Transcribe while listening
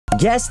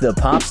Guess the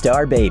pop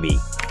star baby.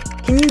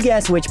 Can you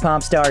guess which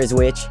pop star is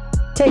which?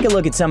 Take a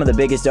look at some of the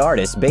biggest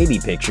artists' baby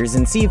pictures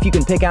and see if you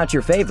can pick out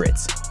your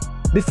favorites.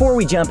 Before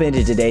we jump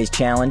into today's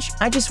challenge,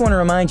 I just want to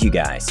remind you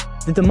guys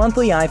that the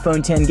monthly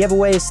iPhone X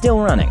giveaway is still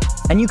running,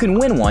 and you can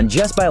win one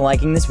just by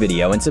liking this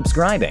video and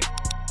subscribing.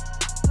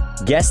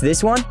 Guess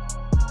this one?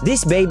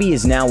 This baby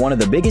is now one of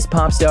the biggest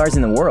pop stars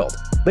in the world,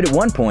 but at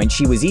one point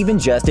she was even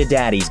just a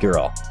daddy's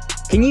girl.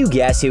 Can you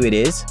guess who it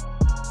is?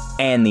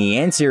 And the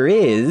answer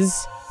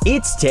is…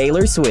 it's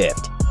Taylor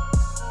Swift.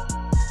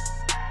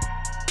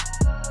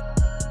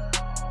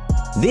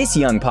 This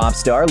young pop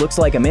star looks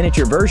like a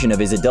miniature version of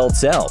his adult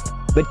self,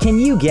 but can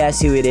you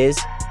guess who it is?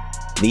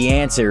 The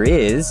answer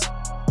is…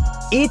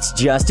 it's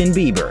Justin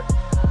Bieber.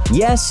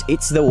 Yes,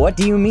 it's the What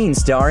Do You Mean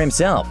star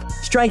himself,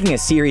 striking a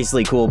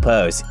seriously cool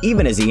pose,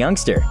 even as a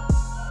youngster.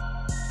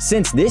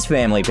 Since this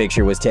family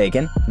picture was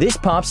taken, this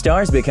pop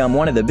star's become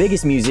one of the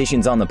biggest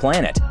musicians on the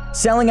planet,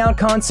 selling out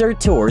concert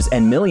tours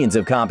and millions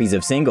of copies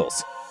of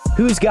singles.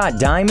 Who's got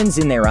diamonds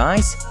in their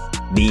eyes?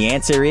 The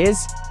answer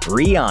is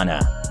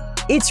Rihanna.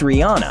 It's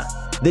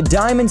Rihanna. The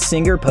Diamond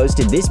singer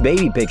posted this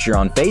baby picture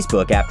on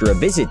Facebook after a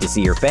visit to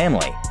see her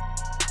family.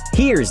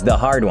 Here's the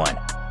hard one.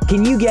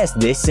 Can you guess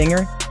this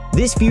singer?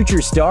 This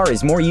future star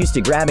is more used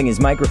to grabbing his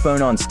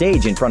microphone on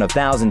stage in front of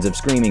thousands of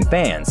screaming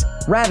fans,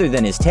 rather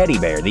than his teddy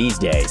bear these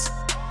days.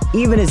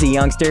 Even as a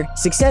youngster,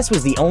 success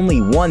was the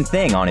only one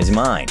thing on his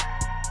mind.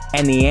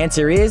 And the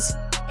answer is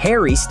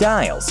Harry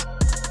Styles.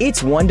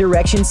 It's One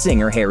Direction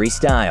singer Harry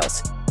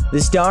Styles.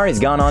 The star has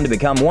gone on to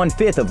become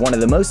 1/5 of one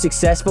of the most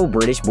successful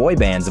British boy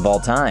bands of all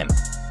time.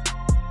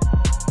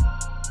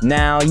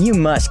 Now, you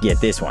must get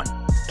this one.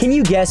 Can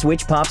you guess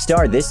which pop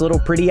star this little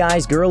pretty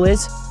eyes girl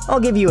is? I'll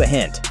give you a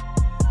hint.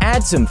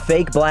 Add some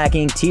fake black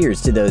ink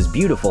tears to those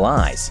beautiful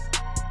eyes.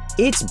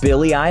 It's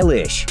Billie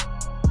Eilish.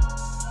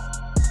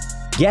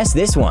 Guess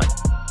this one.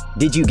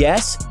 Did you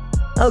guess?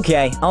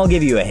 Okay, I'll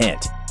give you a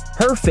hint.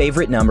 Her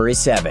favorite number is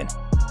 7.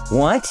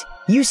 What?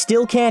 You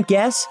still can't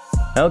guess?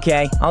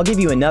 Okay, I'll give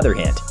you another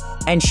hint.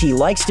 And she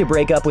likes to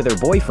break up with her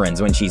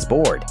boyfriends when she's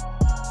bored.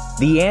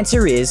 The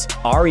answer is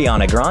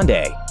Ariana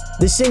Grande,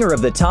 the singer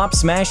of the top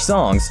smash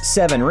songs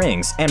 7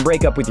 Rings and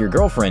Break Up With Your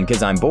Girlfriend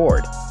 'Cause I'm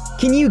Bored.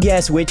 Can you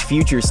guess which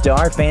future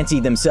star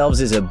fancied themselves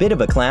as a bit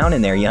of a clown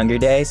in their younger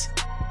days?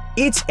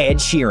 It's Ed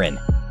Sheeran.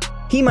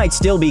 He might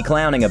still be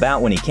clowning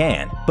about when he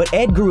can, but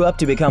Ed grew up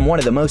to become one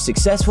of the most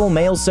successful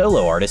male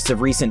solo artists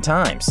of recent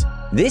times.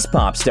 This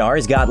pop star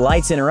has got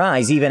lights in her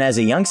eyes even as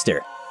a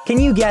youngster. Can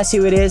you guess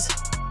who it is?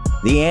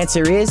 The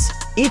answer is,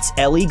 it's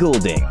Ellie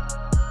Goulding.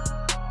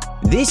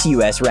 This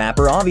US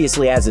rapper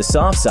obviously has a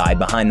soft side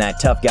behind that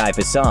tough guy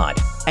facade,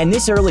 and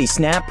this early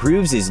snap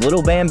proves his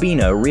little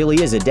bambino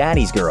really is a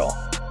daddy's girl.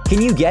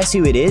 Can you guess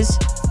who it is?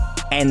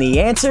 And the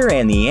answer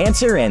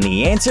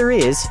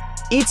is,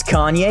 it's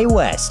Kanye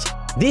West.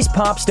 This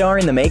pop star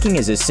in the making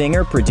is a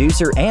singer,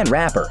 producer, and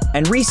rapper,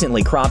 and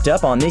recently cropped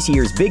up on this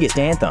year's biggest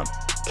anthem.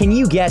 Can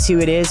you guess who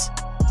it is?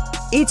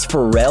 It's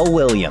Pharrell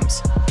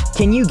Williams.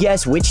 Can you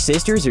guess which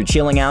sisters are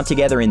chilling out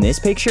together in this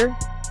picture?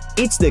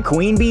 It's the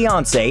Queen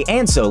Beyoncé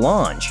and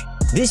Solange.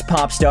 This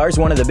pop star is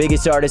one of the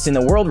biggest artists in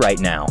the world right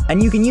now,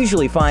 and you can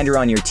usually find her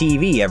on your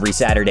TV every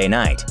Saturday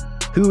night.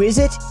 Who is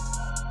it?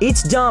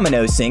 It's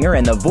Domino singer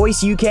and The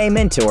Voice UK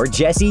mentor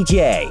Jessie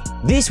J.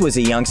 This was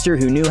a youngster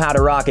who knew how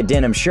to rock a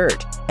denim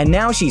shirt, and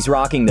now she's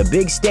rocking the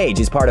big stage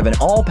as part of an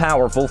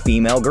all-powerful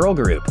female girl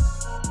group.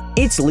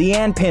 It's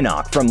Leanne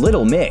Pinnock from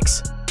Little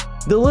Mix.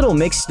 The Little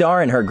Mix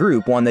star and her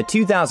group won the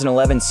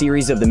 2011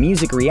 series of the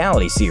music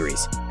reality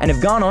series, and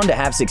have gone on to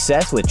have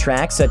success with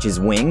tracks such as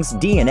Wings,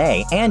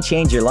 DNA, and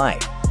Change Your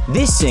Life.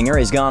 This singer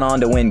has gone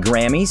on to win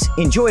Grammys,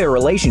 enjoy a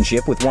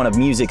relationship with one of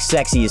music's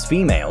sexiest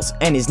females,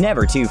 and is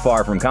never too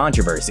far from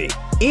controversy.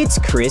 It's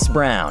Chris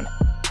Brown.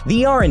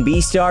 The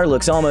R&B star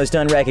looks almost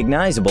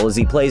unrecognizable as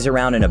he plays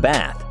around in a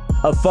bath.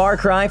 A far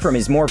cry from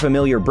his more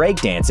familiar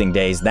breakdancing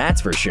days, that's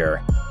for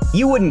sure.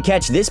 You wouldn't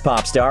catch this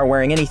pop star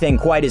wearing anything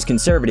quite as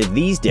conservative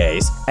these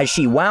days, as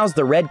she wows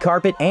the red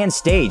carpet and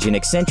stage in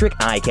eccentric,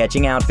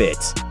 eye-catching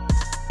outfits.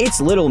 It's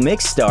Little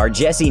Mix star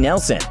Jessie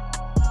Nelson.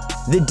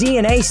 The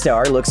DNA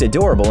star looks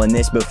adorable in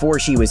this Before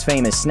She Was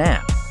Famous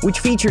snap, which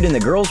featured in the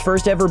girl's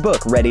first ever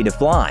book, Ready to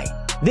Fly.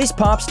 This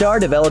pop star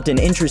developed an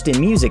interest in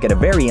music at a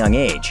very young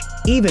age,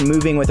 even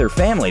moving with her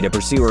family to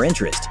pursue her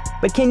interest.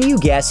 But can you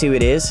guess who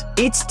it is?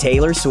 It's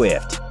Taylor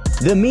Swift.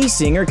 The Me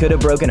singer could have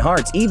broken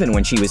hearts even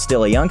when she was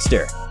still a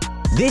youngster.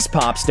 This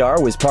pop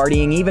star was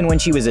partying even when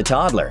she was a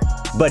toddler.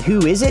 But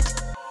who is it?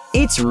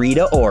 It's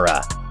Rita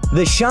Ora.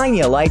 The Shine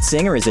Ya Light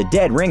singer is a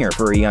dead ringer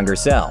for her younger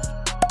self.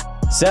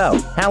 So,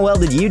 how well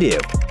did you do?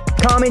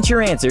 Comment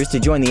your answers to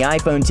join the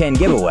iPhone X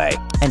giveaway,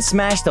 and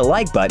smash the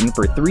like button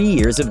for 3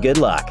 years of good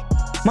luck.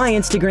 My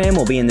Instagram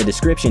will be in the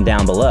description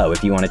down below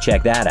if you want to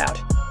check that out.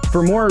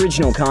 For more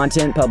original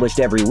content published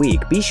every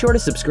week, be sure to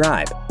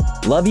subscribe.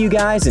 Love you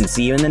guys and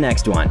see you in the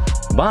next one.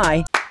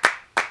 Bye!